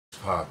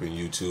Poppin'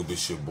 YouTube,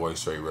 it's your boy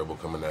Straight Rebel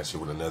coming at you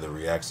with another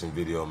reaction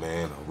video,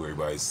 man. Hope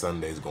everybody's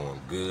Sunday's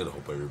going good.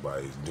 Hope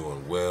everybody's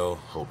doing well.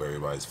 Hope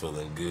everybody's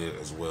feeling good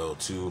as well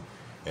too.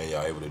 And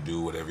y'all able to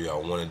do whatever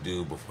y'all want to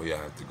do before y'all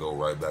have to go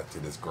right back to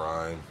this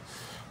grind.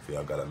 If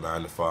y'all got a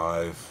 9 to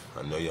 5,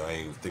 I know y'all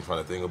ain't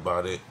trying to think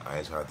about it. I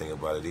ain't trying to think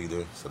about it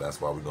either. So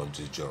that's why we're gonna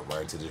just jump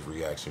right into this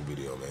reaction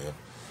video, man.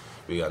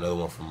 We got another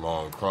one from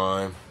Law and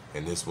Crime,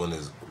 and this one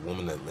is a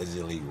woman that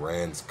allegedly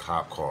ran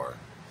cop car.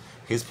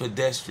 His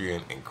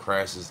pedestrian and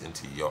crashes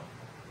into your,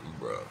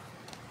 bruh.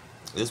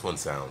 This one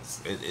sounds,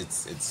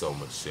 it's so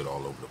much shit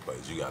all over the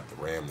place. You got the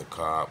ram the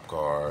cop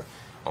car,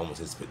 almost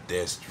his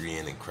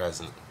pedestrian and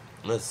crashing.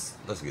 Let's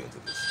get into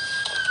this.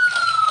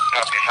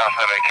 Copy,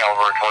 Southside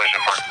Calvary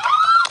Collision Park.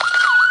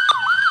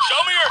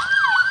 Show me your,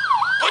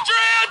 put your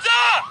hands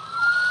up!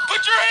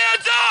 Put your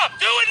hands up!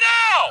 Do it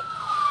now!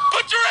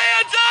 Put your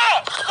hands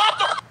up! Stop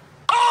the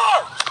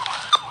car!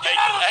 Hey,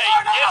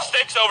 get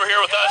Sticks over here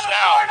with us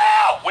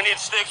now. We need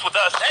Sticks with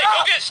us. Hey,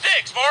 go get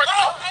Sticks, Mark.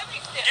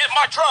 Get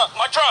my trunk,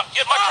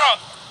 get my trunk.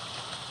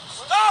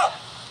 Stop!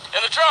 In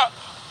the trunk.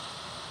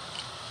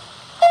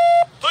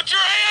 Put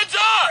your hands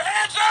up!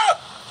 Hands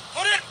up!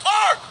 Put it in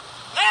park!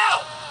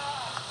 Now!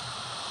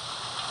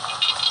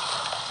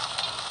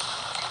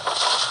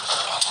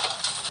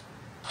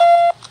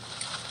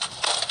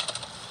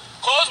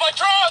 Close my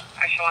trunk!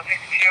 I should want to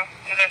fix you.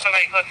 Is there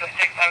somebody close to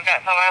Sticks? I've got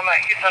some. I'm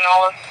at Houston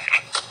Olive.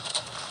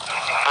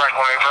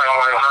 Breakaway.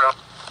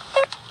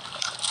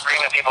 Bring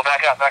the people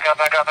back up. Copy,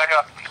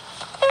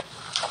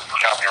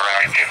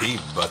 right, dude. He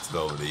busted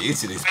over the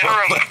each of these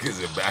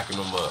motherfuckers and backing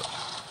them up.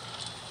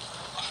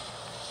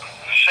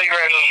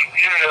 Cigarette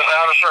unit is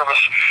out of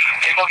service.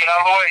 People get out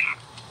of the way.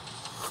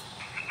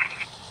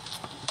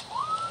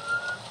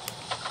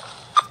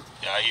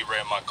 Yeah, he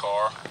ran my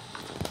car.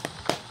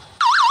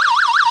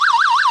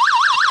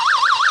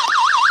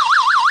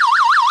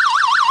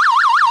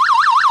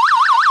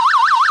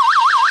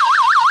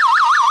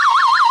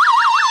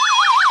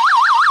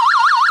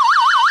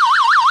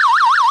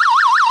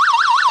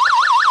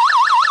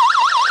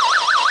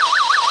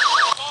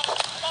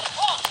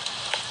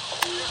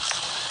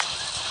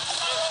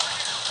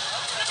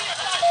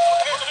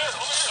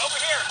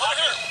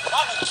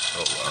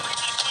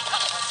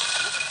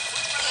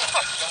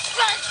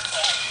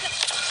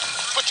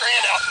 Put your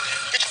hand out.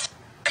 Get your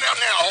hand out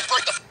now. I'll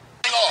break the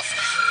thing off.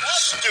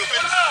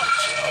 Stupid.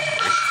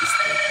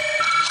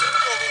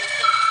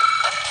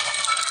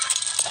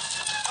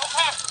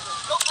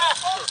 Go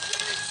faster.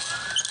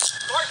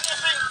 Door's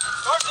empty.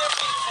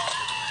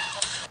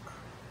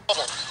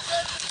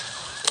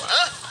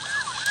 Huh?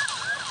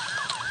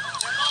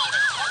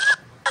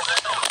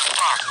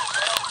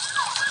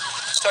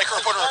 Take her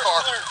and put her in the car.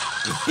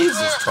 He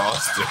just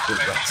tossed her.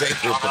 Take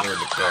her and put her in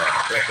the car.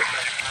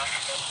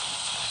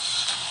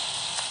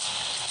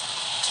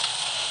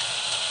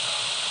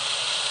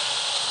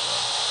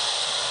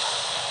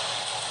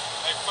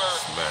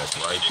 Smashed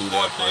right through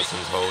that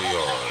person's whole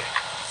yard.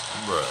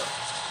 Bruh.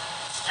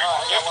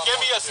 Give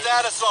me a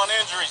status on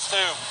injuries,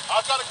 too.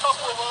 I've got a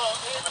couple of, I'm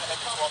going to head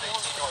to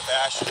 1218 North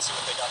Ash and see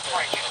what they got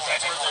there.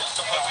 That's where they're supposed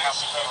to be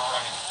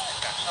running.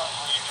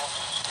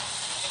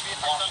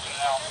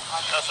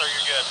 No, sir,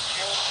 you're good.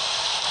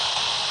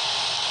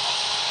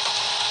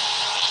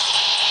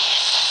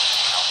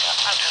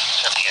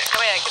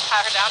 Go ahead, get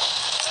pat her down.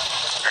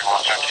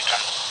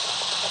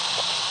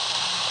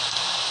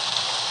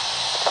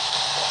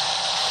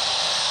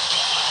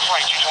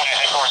 Right, 220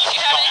 headquarters. Do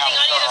you have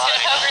anything on you that's going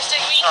to poker stick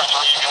me? Sure, I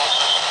want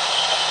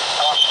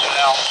you to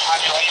know.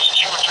 I need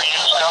 2 or 3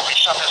 units. Help me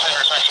shut this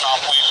intersection off,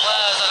 please.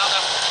 Close, I don't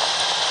know.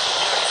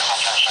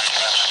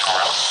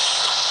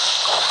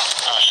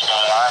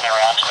 I never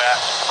answered that.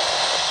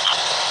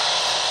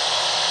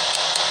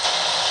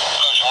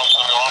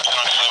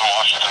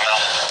 Washington now.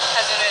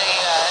 Has anybody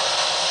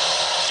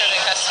showed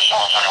in custody?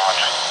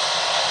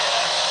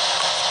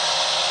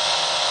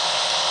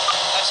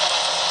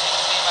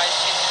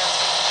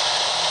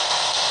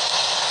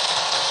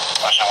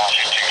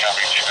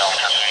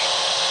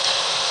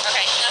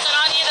 Okay, nothing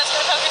on you that's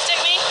going to poker stick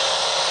me?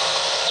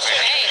 What's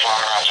your name?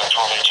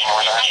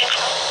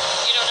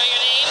 You don't know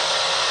your name?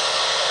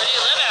 Where do you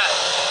live at?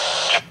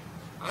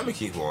 I'm gonna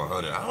keep it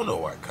 100. I don't know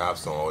why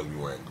cops don't always be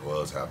wearing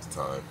gloves half the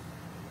time.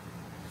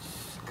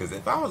 Because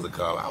if I was a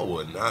cop, I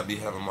would not be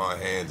having my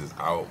hands just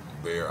out,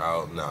 bare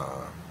out.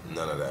 Nah,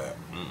 none of that.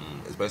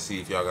 Especially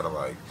if y'all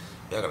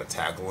gotta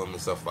tackle them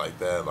and stuff like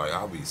that. Like,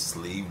 I'll be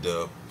sleeved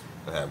up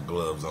and have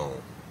gloves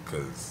on.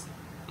 Because,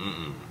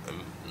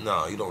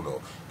 no, you don't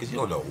know. Because you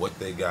don't know what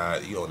they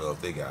got. You don't know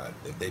if they've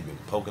been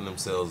poking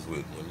themselves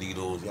with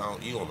needles. You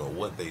don't know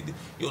what they did.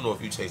 You don't know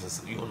if you're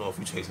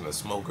chasing a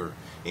smoker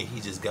and he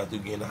just got through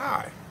getting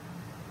high.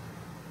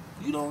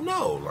 You don't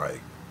know.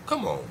 Like,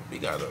 come on, we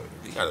gotta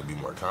be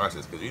more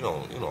conscious, because you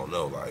don't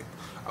know. Like,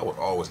 I would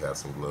always have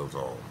some gloves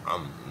on.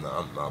 I'm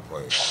not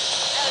playing. What's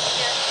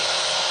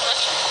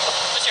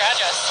your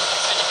address?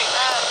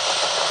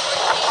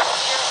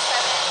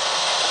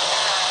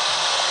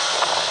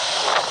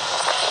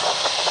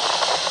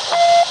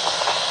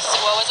 So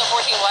what was it?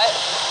 14 what?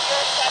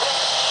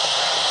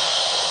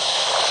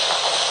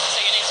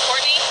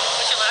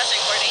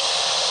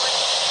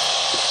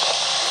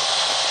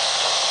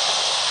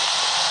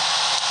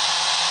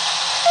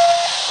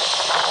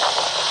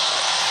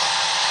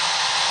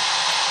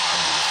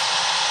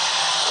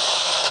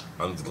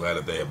 I'm just glad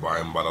that they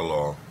abide by the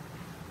law.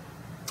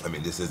 I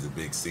mean, this is a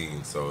big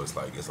scene, so it's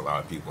like it's a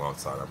lot of people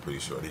outside. I'm pretty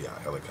sure they got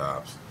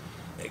helicopters.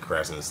 They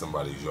crash into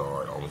somebody's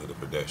yard, only to the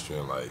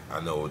pedestrian. Like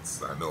I'm just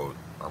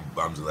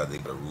glad they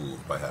got a rule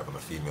by having a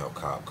female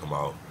cop come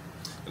out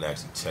and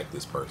actually check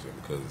this person,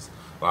 because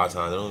a lot of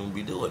times they don't even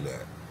be doing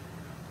that.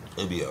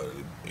 It'd be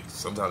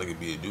sometimes it could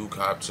be a dude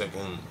cop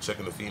checking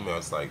the female.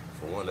 It's like,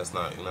 for one, you're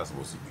not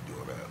supposed to be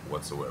doing that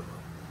whatsoever.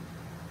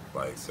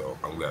 Like, so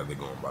I'm glad they're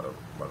going by the.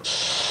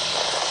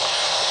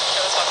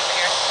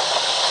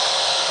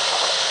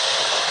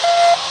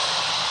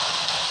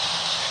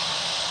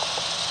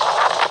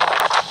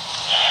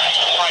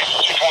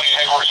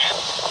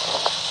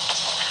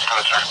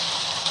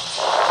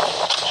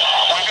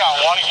 We got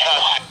one in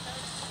custody.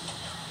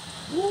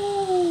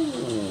 Woo!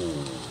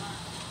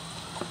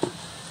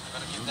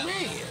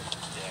 Man.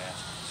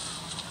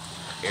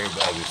 Yeah.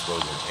 Airbag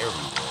explosion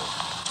everywhere.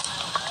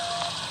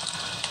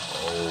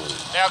 Oh.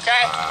 You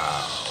okay?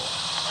 Wow.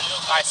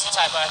 Alright, sit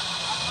tight, bud.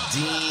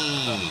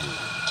 Dean.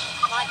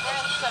 My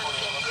grandson's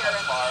in here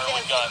and Fire,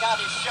 we says he got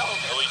his At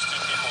shoulder. least 2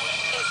 people in.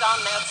 He's on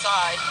that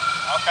side.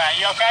 Okay,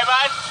 you okay,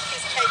 bud?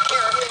 Just take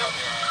care of him.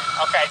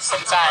 Okay,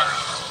 sit tight.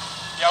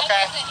 You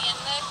okay? I wasn't in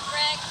the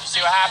wreck. You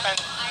see what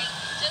happened? I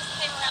just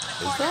came around the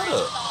Is corner that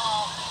a- and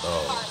saw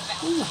Oh. part of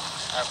it.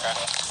 Okay.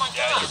 Oh my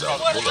Yeah, God, he's what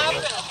probably-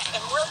 happened?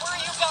 And where were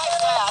you guys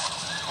at?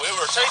 We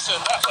were chasing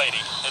that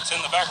lady that's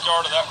in the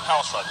backyard of that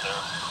house right there.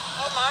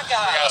 Oh my We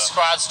got God. a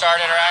squad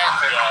started, right?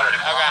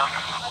 Yeah. Okay.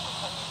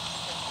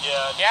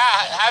 Yeah.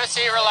 Yeah, have a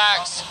seat,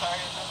 relax.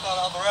 Not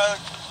on the road.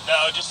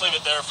 No, just leave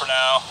it there for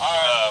now.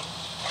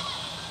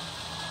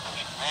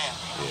 Man,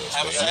 Yeah,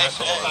 have a stay safe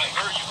in day. that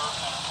car.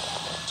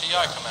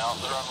 TI come out.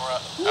 They're on the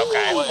right.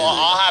 Okay, well,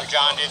 I'll have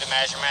John do the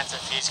measurements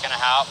if he's gonna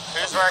help.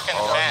 Who's working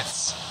the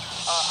fence?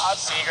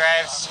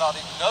 Seagraves? Not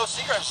even. No,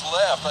 Seagraves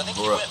left. I think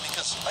he Bruh. went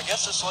because I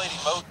guess this lady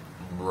mowed.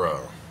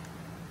 Bro,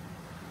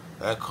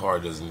 that car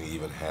doesn't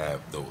even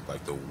have the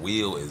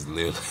wheel is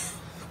literally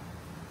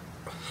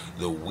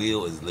the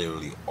wheel is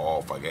literally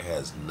off. Like, it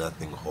has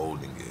nothing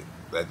holding it.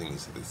 That thing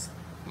is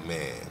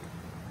man.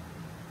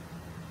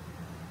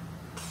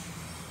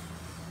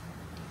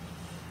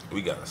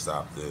 We gotta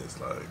stop this,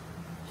 like,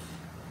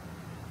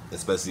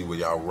 especially when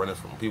y'all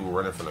people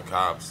running from the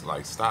cops.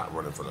 Like, stop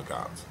running from the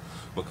cops,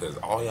 because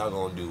all y'all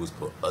gonna do is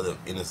put other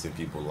innocent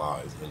people's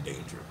lives in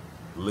danger.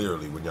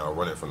 Literally, when y'all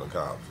running from the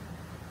cops,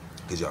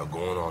 because y'all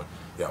going on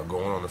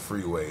the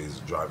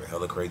freeways, driving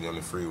hella crazy on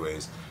the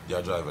freeways.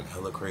 Y'all driving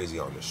hella crazy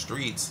on the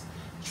streets,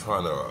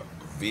 trying to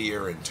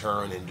veer and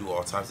turn and do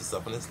all types of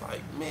stuff. And it's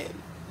like, man,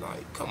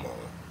 like, come on.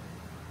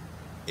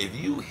 If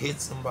you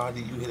hit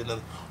somebody, you hit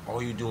another,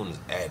 all you're doing is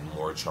adding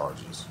more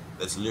charges.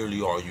 That's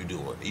literally all you're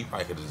doing. You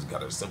probably could have just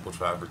got a simple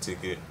traffic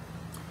ticket,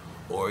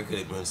 or it could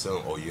have been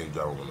something, or you ain't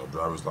driving with no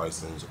driver's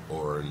license,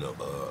 or no,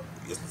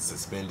 you're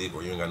suspended,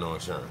 or you ain't got no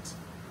insurance.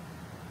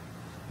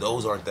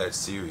 Those aren't that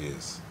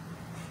serious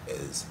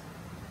as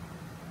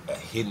a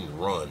hit and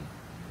run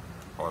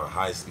on a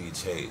high-speed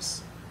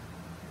chase.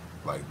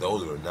 Like,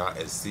 those are not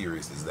as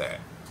serious as that,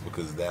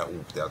 because that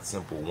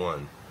simple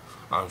one,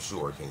 I'm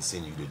sure, can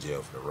send you to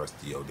jail for the rest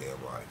of your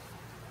damn life.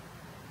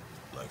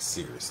 Like,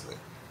 seriously.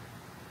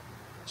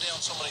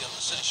 Down somebody in the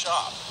city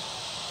shop.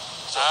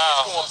 So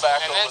Oh, he's going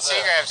back and over then there.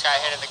 Seagraves got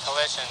hit in the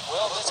collision.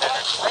 Well, this guy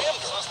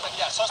rammed her.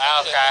 Yeah,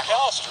 suspect Okay. at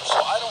McAllister.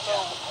 So I don't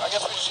know. I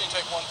guess we just need to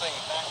take one thing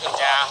at a time.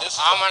 Yeah, This is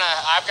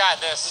I've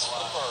got This this. is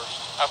the first.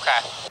 Okay.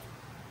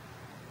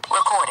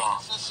 Recording.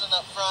 This is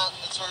up front.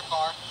 It's her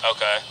car.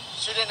 Okay.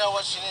 She didn't know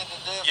what she needed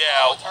to do.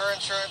 Yeah. Call with her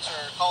insurance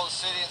or call the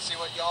city and see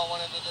what y'all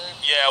wanted to do.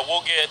 Yeah,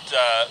 we'll get.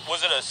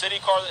 Was it a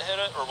city car that hit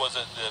it, or was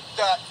it the?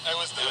 It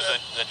was the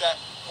that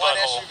white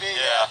butthole. SUV.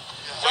 Yeah.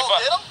 Y'all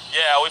get them?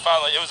 Yeah, we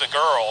finally. It was a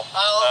girl.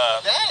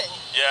 Oh, dang.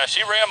 Yeah, she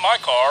ran my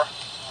car.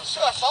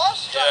 So I saw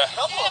she got Yeah. a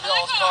couple of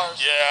y'all's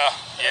cars. Yeah.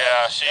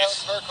 That was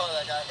She's her car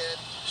that got hit.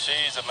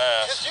 she's a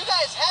mess. Because you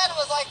guys had it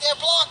was like they're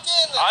blocked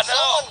in. And I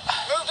know.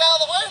 Someone moved out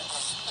of the way.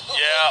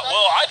 Yeah,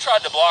 well, I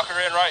tried to block her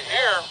in right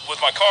here with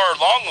my car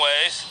long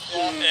ways,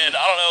 and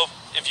I don't know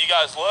if you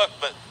guys look,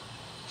 but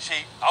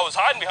I was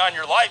hiding behind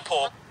your light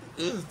pole.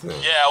 Yeah,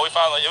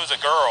 it was a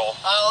girl.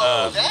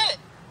 Oh, dang.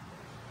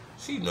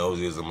 She knows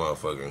he's a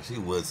motherfucker. She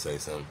would say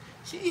something.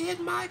 She hit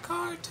my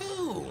car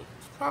too.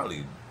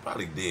 Probably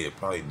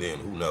didn't.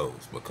 Who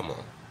knows? But come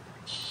on.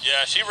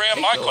 Yeah, she ran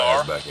Take my your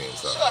car. ass back So I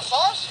inside.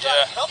 saw she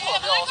got a couple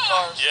of y'all's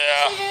cars.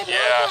 Yeah,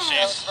 That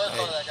she's was her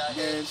car that got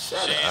hit. Man,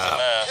 shut she's a up.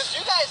 mess. Because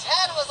you guys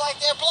had it was like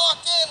they're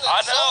blocked in. And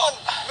I know. Someone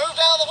moved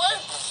out of the way.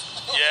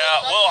 Yeah,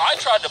 well, I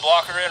tried to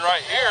block her in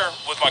right here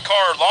with my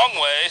car long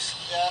ways,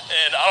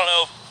 and I don't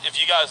know if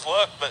you guys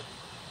look, but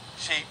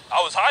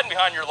I was hiding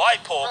behind your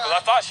light pole because I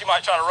thought she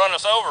might try to run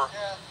us over,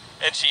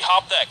 and she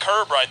hopped that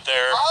curb right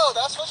there. Oh,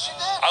 that's what she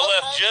did. I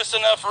left just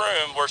enough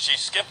room where she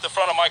skipped the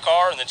front of my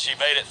car, and then she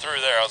made it through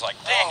there. I was like,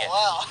 dang it.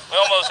 Wow. We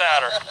almost had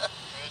her.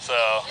 So,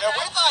 Yeah,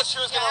 we thought she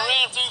was going to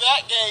ran through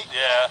that gate.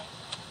 yeah.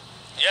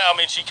 Yeah, I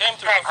mean, she came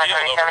through the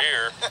field over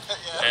here,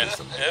 and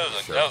Some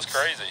that was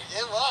crazy.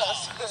 It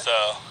was.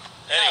 So,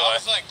 Anyway.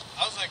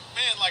 I was like,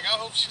 man, like I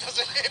hope she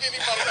doesn't hit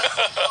anybody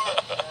else's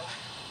car.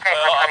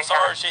 Well, I'm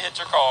sorry she hit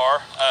your car.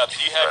 Do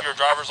you have your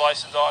driver's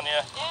license on you?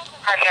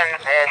 Hudson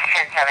is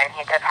 10-7.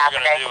 He said half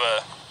We're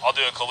gonna I'll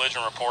do a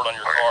collision report on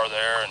your car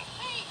there, and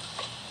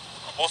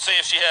we'll see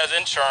if she has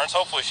insurance.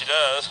 Hopefully she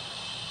does.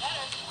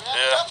 We have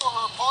a couple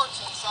of her parts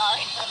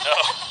inside.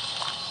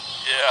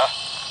 Yeah.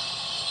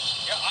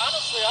 Yeah,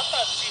 honestly, I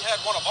thought she had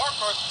one of our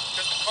cars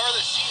because the car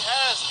that she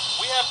has,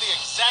 we have the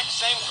exact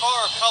same car,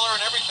 color,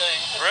 and everything.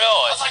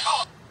 Really? I was like,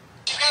 oh,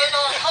 she got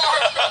another car.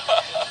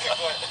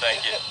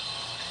 Thank you.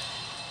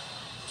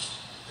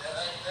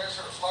 Yeah, there's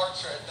her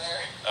parts right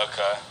there.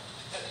 Okay.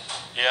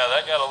 Yeah,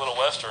 that got a little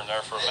western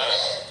there for a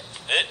minute.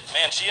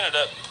 Man, she ended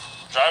up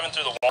driving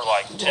through the water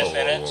like 10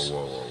 minutes,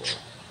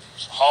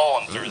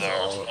 hauling through there.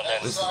 And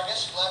then, So I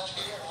guess she left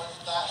here and went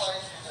that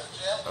way through the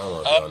jet. I don't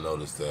know if y'all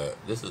noticed that.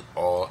 This is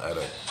all at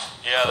a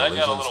yeah, that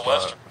got a little spot.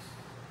 western.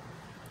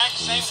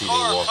 Same see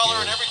car, they walk color,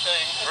 in. and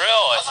everything. I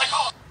Really? was like,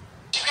 oh,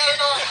 she got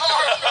another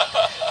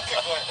car.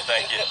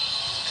 Thank you.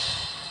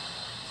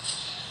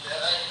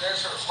 Yeah,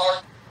 there's her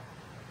part.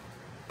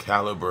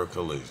 Caliber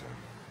Collision.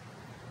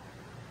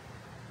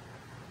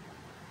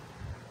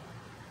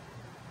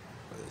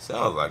 It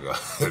sounds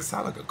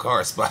like a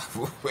car spot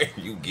where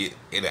you get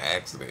in an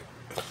accident.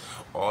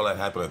 All that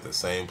happened at the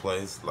same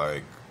place.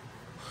 Like,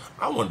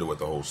 I wonder what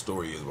the whole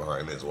story is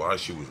behind this. Why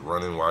she was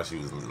running, why she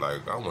was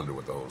like, I wonder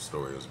what the whole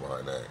story is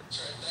behind that.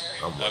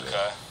 I'm wondering.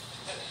 Okay.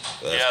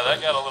 That's Yeah, that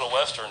crazy. got a little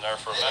western there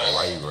for a minute.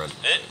 Why you running?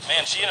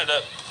 Man, she ended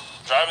up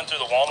driving through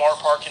the Walmart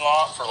parking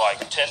lot for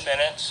like 10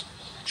 minutes,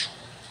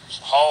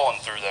 hauling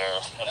through there,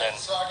 and then.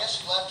 So I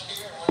guess she left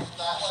here and went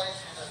that way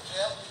through the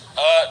jet.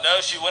 No,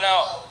 she went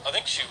out. I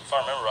think if I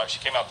remember right, she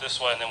came out this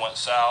way and then went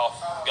south.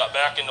 Got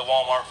back into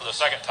Walmart for the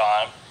second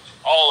time,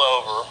 all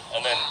over,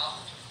 and then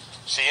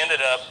she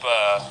ended up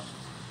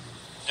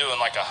doing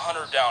like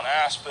 100 down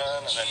Aspen,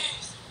 and then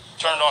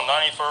turned on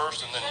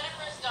 91st, and then.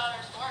 Jennifer's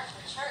daughter's work for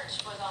church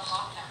was on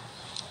lockdown.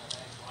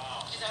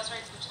 Wow. Because that was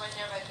right between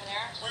everybody from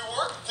there. We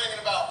were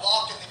thinking about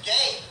locking the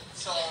gate,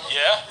 so.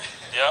 Yeah.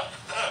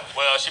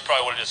 Well, she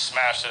probably would have just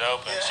smashed it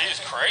open. Yeah. She's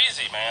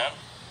crazy, man.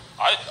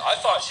 I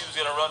thought she was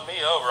gonna run me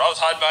over. I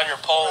was hiding behind your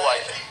pole,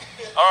 like,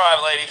 all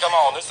right, lady, come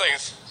on. This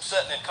thing's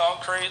setting in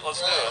concrete. Let's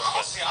do it.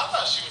 But, See, I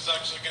thought she was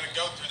actually going to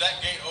go through that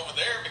gate over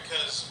there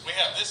because we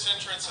have this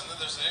entrance and then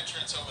there's an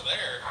entrance over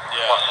there.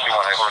 yeah,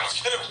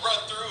 She was going to run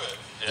through it.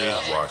 yeah.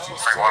 He's watching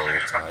so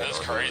tight That's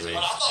on crazy. his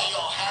I wrist. thought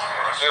y'all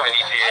had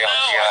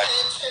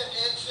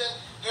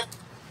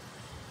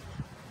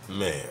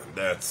Man,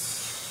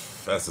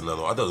 that's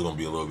another one. I thought it was gonna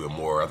be a little bit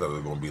more. I thought it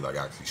was gonna be like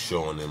actually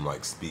showing them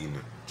like speeding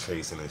and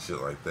chasing and shit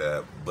like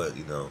that. But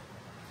you know,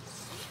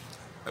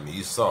 I mean,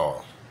 you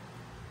saw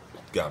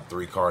got it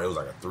was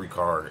like a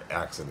 3-car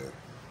accident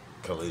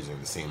collision.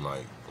 It seemed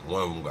like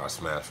one of them got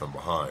smashed from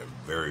behind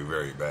very,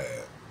 very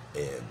bad.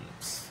 And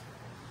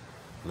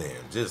man,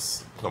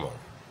 just come on.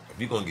 If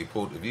you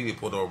get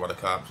pulled over by the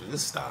cops,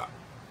 just stop.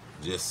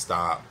 Just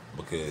stop,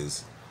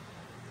 because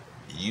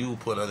you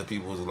put other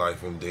people's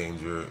life in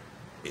danger.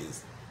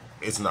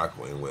 It's not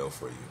going well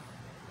for you.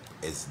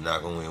 It's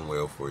not going to end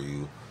well for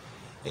you,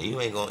 and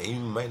you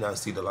might not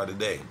see the light of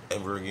day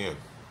ever again.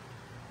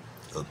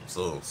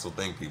 So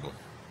think, people,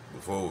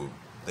 before we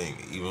think,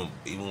 even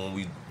when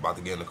we about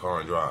to get in the car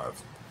and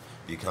drive,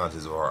 be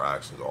conscious of our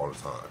actions all the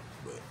time.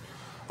 But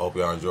I hope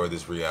y'all enjoyed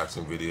this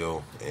reaction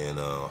video, and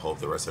hope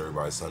the rest of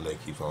everybody's Sunday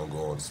keeps on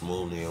going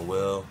smoothly and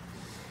well.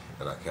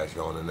 And I'll catch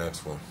you on the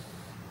next one.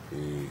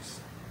 Peace.